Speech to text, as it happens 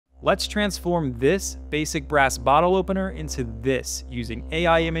Let's transform this basic brass bottle opener into this using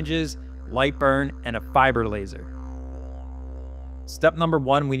AI images, Lightburn, and a fiber laser. Step number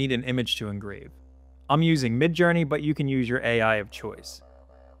 1, we need an image to engrave. I'm using Midjourney, but you can use your AI of choice.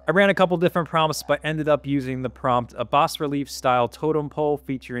 I ran a couple different prompts, but ended up using the prompt a bas-relief style totem pole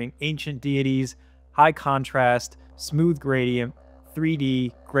featuring ancient deities, high contrast, smooth gradient,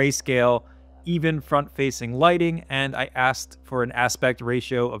 3D, grayscale, even front-facing lighting, and I asked for an aspect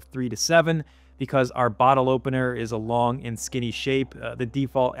ratio of 3:7 because our bottle opener is a long and skinny shape. The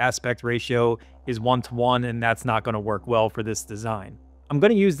default aspect ratio is 1:1, and that's not going to work well for this design. I'm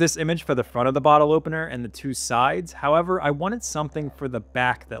going to use this image for the front of the bottle opener and the two sides. However, I wanted something for the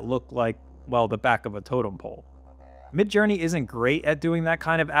back that looked like, well, the back of a totem pole. Midjourney isn't great at doing that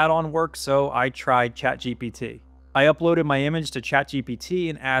kind of add-on work, so I tried ChatGPT. I uploaded my image to ChatGPT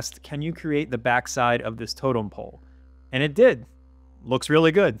and asked, can you create the backside of this totem pole? And it did. Looks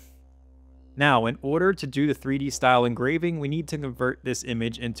really good. Now, in order to do the 3D style engraving, we need to convert this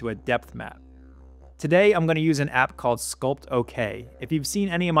image into a depth map. Today, I'm going to use an app called SculptOK. If you've seen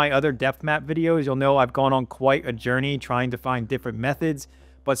any of my other depth map videos, you'll know I've gone on quite a journey trying to find different methods,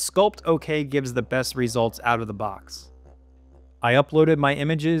 but SculptOK gives the best results out of the box. I uploaded my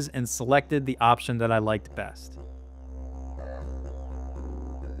images and selected the option that I liked best.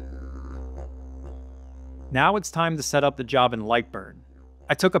 Now it's time to set up the job in Lightburn.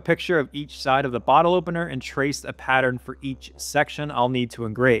 I took a picture of each side of the bottle opener and traced a pattern for each section I'll need to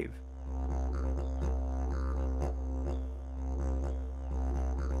engrave.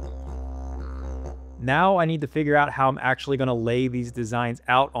 Now I need to figure out how I'm actually going to lay these designs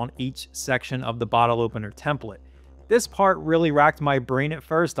out on each section of the bottle opener template. This part really racked my brain at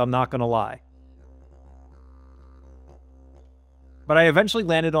first, I'm not going to lie. But I eventually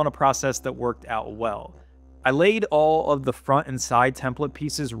landed on a process that worked out well. I laid all of the front and side template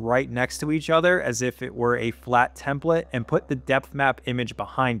pieces right next to each other as if it were a flat template and put the depth map image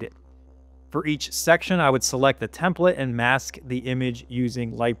behind it. For each section, I would select the template and mask the image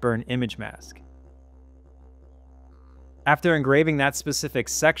using Lightburn Image Mask. After engraving that specific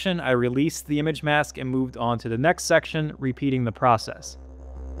section, I released the image mask and moved on to the next section, repeating the process.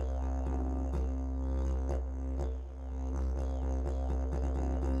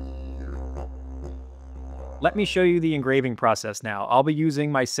 Let me show you the engraving process now. I'll be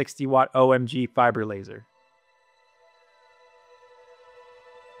using my 60-watt OMG fiber laser.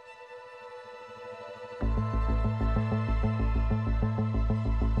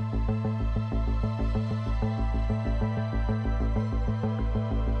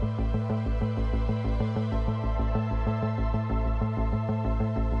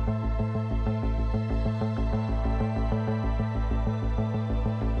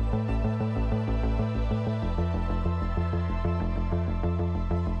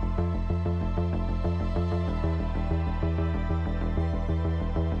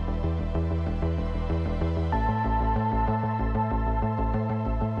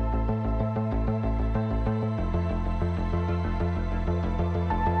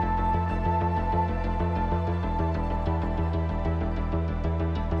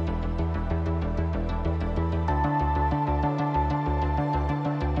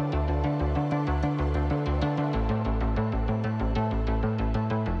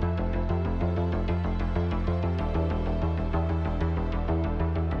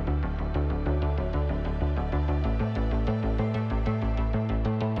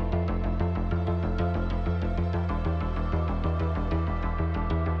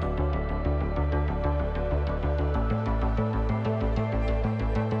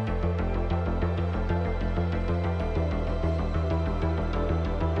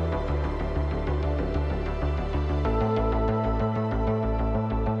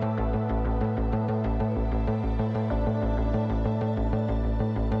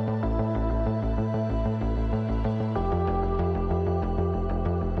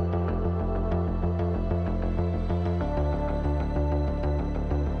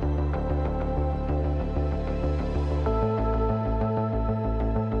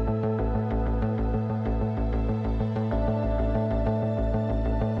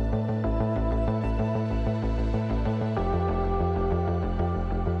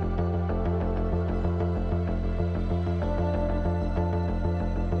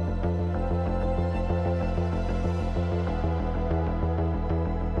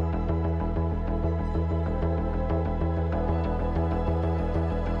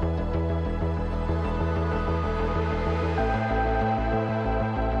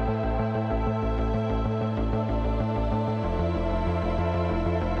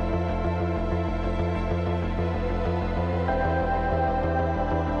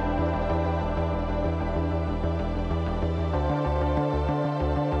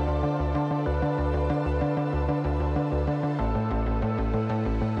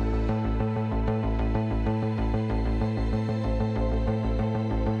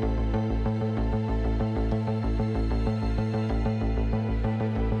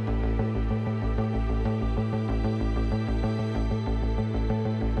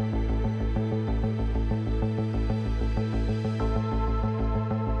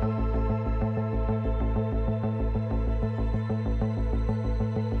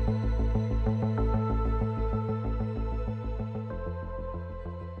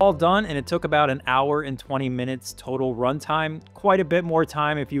 All done, and it took about an hour and 20 minutes total runtime. Quite a bit more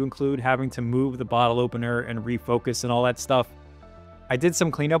time if you include having to move the bottle opener and refocus and all that stuff. I did some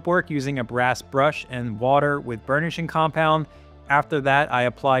cleanup work using a brass brush and water with burnishing compound. After that, I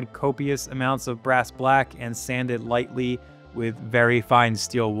applied copious amounts of brass black and sanded lightly with very fine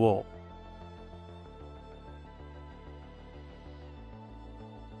steel wool.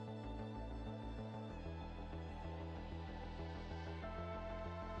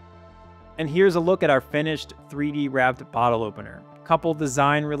 And here's a look at our finished 3D wrapped bottle opener. Couple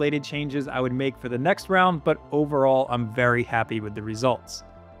design related changes I would make for the next round, but overall I'm very happy with the results.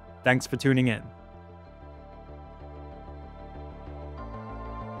 Thanks for tuning in.